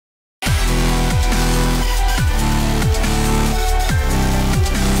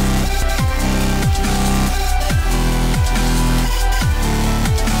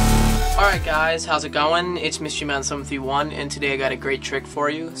guys, how's it going? It's MysteryMan731 and today I got a great trick for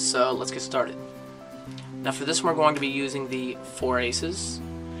you, so let's get started. Now for this one we're going to be using the 4 aces.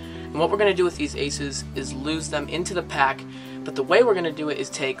 And what we're going to do with these aces is lose them into the pack, but the way we're going to do it is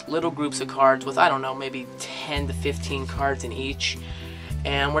take little groups of cards with, I don't know, maybe 10 to 15 cards in each,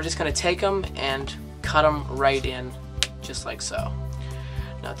 and we're just going to take them and cut them right in, just like so.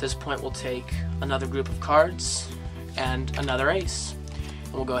 Now at this point we'll take another group of cards and another ace.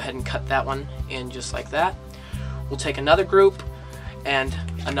 And we'll go ahead and cut that one in just like that. We'll take another group and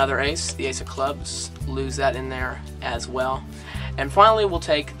another ace, the ace of clubs, lose that in there as well. And finally we'll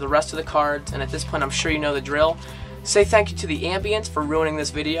take the rest of the cards, and at this point I'm sure you know the drill. Say thank you to the ambience for ruining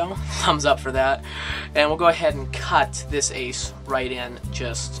this video, thumbs up for that, and we'll go ahead and cut this ace right in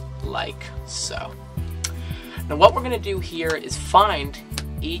just like so. Now what we're going to do here is find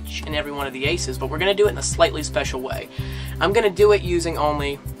each and every one of the aces, but we're going to do it in a slightly special way. I'm going to do it using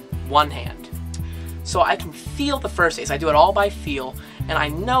only one hand. So I can feel the first ace. I do it all by feel, and I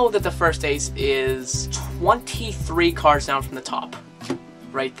know that the first ace is 23 cards down from the top.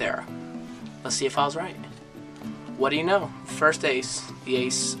 Right there. Let's see if I was right. What do you know? First ace, the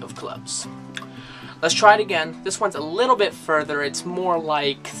ace of clubs. Let's try it again. This one's a little bit further. It's more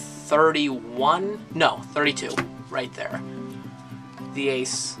like 31? No, 32. Right there. The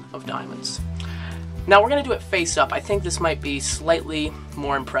ace of diamonds. Now we're going to do it face up. I think this might be slightly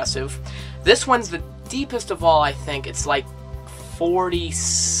more impressive. This one's the deepest of all, I think. It's like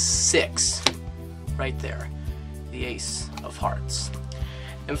 46. Right there. The ace of hearts.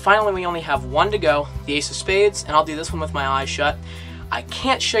 And finally we only have one to go, the ace of spades, and I'll do this one with my eyes shut. I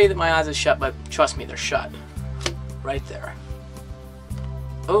can't show you that my eyes are shut, but trust me, they're shut. Right there.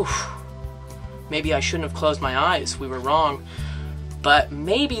 Oof. Maybe I shouldn't have closed my eyes. We were wrong. But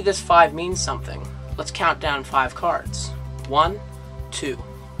maybe this 5 means something. Let's count down 5 cards. 1, 2,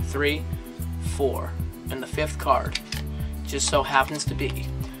 3, 4. And the 5th card just so happens to be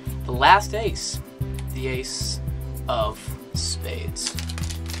the last ace, the ace of spades.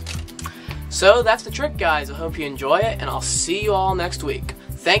 So that's the trick, guys. I hope you enjoy it, and I'll see you all next week.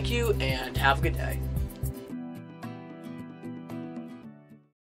 Thank you, and have a good day.